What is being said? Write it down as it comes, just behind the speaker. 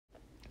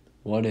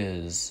What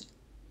is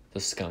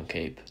the skunk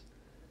ape?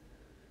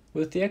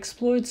 With the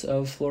exploits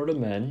of Florida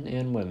men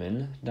and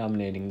women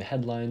dominating the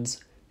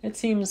headlines, it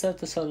seems that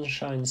the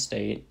Sunshine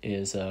State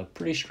is a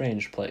pretty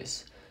strange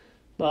place.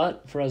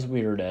 But, for as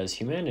weird as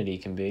humanity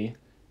can be,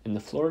 in the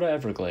Florida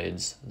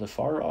Everglades, the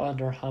far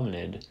odder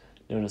hominid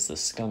known as the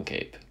skunk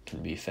ape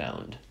can be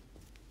found.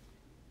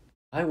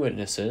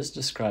 Eyewitnesses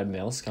describe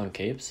male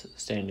skunk apes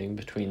standing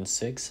between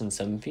 6 and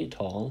 7 feet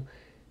tall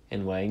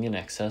and weighing in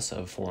excess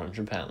of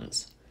 400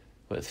 pounds,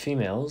 with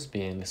females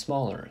being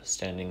smaller,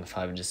 standing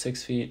 5 to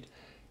 6 feet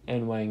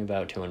and weighing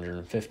about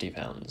 250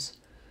 pounds.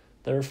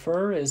 Their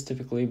fur is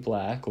typically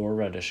black or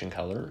reddish in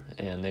color,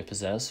 and they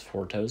possess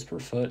 4 toes per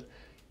foot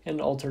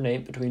and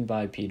alternate between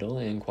bipedal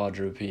and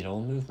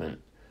quadrupedal movement.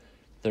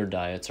 Their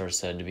diets are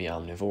said to be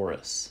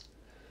omnivorous.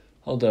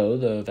 Although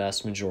the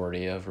vast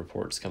majority of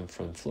reports come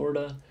from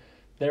Florida,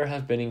 there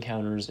have been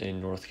encounters in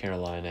North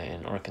Carolina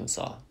and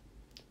Arkansas.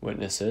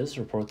 Witnesses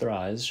report their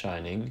eyes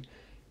shining,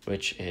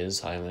 which is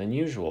highly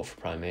unusual for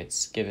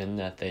primates, given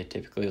that they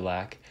typically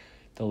lack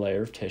the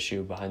layer of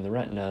tissue behind the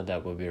retina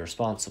that would be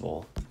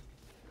responsible.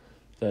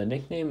 The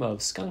nickname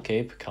of skunk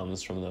ape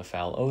comes from the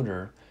foul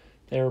odor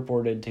they are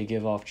reported to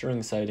give off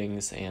during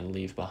sightings and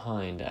leave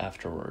behind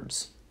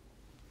afterwards.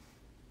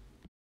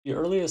 The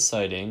earliest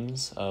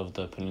sightings of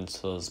the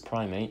peninsula's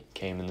primate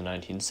came in the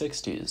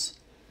 1960s,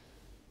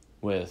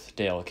 with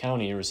Dale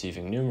County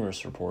receiving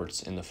numerous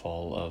reports in the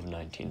fall of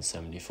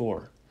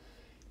 1974.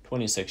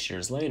 26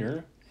 years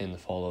later, in the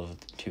fall of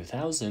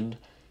 2000,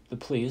 the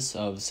police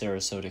of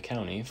Sarasota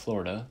County,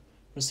 Florida,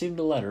 received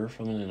a letter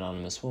from an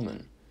anonymous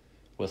woman.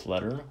 With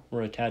letter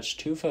were attached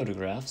 2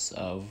 photographs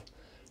of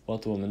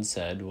what the woman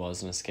said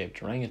was an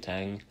escaped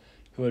orangutan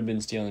who had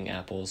been stealing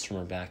apples from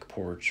her back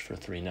porch for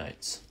 3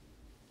 nights.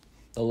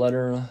 The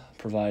letter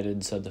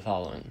provided said the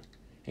following: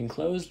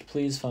 "Enclosed,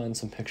 please find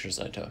some pictures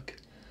I took.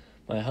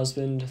 My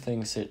husband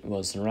thinks it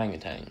was an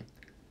orangutan.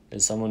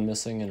 Is someone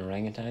missing an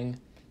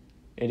orangutan?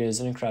 It is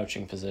in a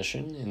crouching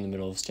position in the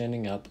middle of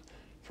standing up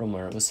from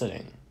where it was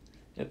sitting.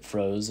 It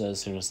froze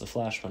as soon as the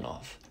flash went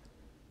off.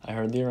 I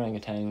heard the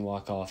orangutan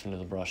walk off into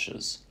the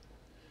brushes.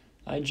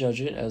 I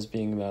judge it as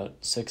being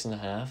about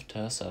 6.5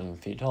 to 7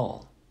 feet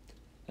tall.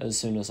 As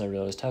soon as I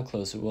realized how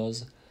close it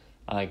was,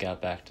 I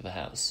got back to the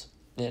house.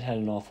 It had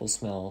an awful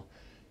smell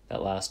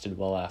that lasted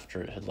well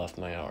after it had left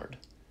my yard.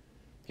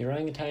 The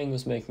orangutan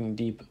was making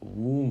deep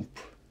whoomp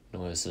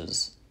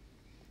noises.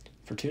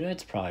 For 2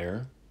 nights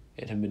prior,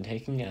 it had been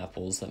taking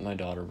apples that my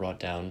daughter brought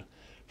down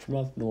from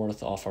up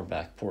north off our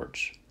back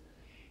porch.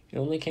 It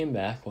only came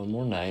back one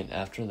more night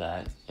after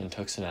that and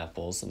took some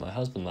apples that my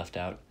husband left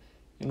out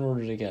in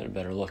order to get a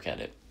better look at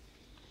it.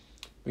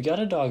 We got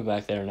a dog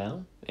back there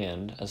now,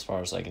 and, as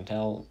far as I can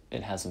tell,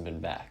 it hasn't been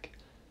back.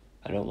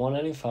 I don't want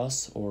any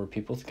fuss or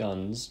people with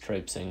guns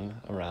traipsing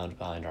around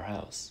behind our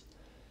house.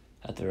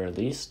 At the very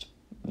least,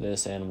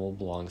 this animal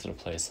belongs in a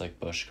place like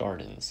Busch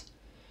Gardens.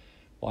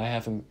 Why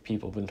haven't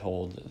people been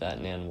told that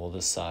an animal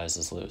this size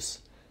is loose?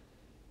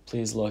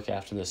 Please look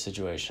after this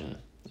situation.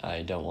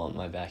 I don't want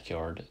my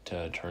backyard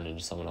to turn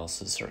into someone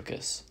else's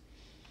circus."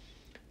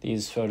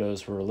 These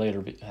photos were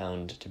later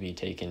found to be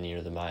taken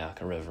near the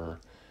Myakka River,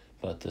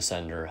 but the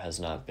sender has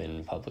not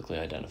been publicly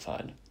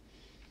identified.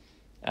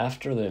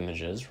 After the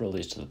images were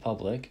released to the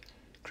public,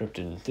 cryptid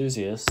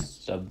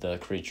enthusiasts dubbed the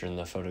creature in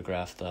the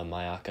photograph the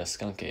Myakka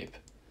skunk ape.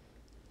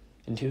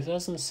 In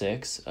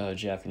 2006, a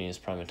Japanese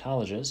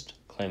primatologist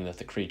claimed that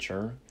the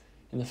creature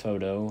in the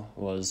photo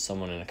was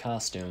someone in a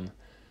costume,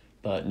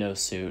 but no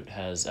suit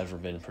has ever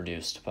been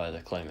produced by the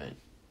claimant.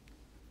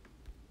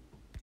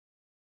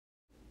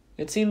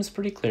 It seems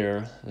pretty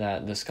clear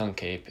that the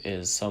skunk ape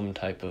is some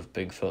type of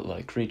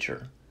Bigfoot-like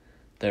creature.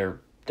 They're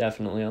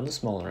definitely on the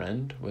smaller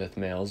end, with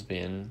males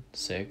being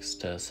 6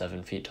 to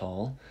 7 feet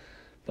tall,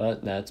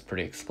 but that's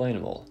pretty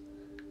explainable.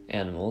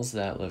 Animals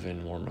that live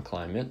in warmer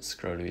climates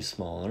grow to be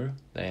smaller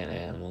than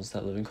animals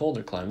that live in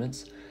colder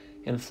climates,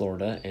 and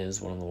Florida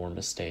is one of the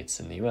warmest states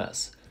in the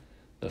U.S.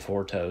 The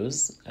 4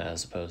 toes,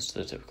 as opposed to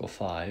the typical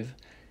 5,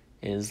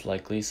 is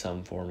likely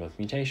some form of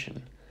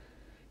mutation.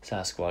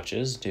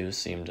 Sasquatches do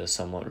seem to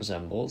somewhat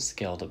resemble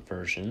scaled-up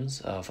versions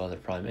of other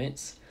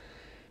primates.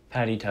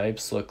 Patty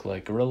types look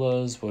like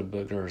gorillas, wood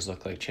boogers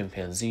look like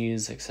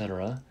chimpanzees,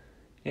 etc.,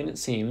 and it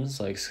seems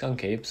like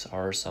skunk apes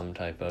are some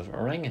type of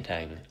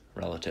orangutan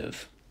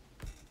relative.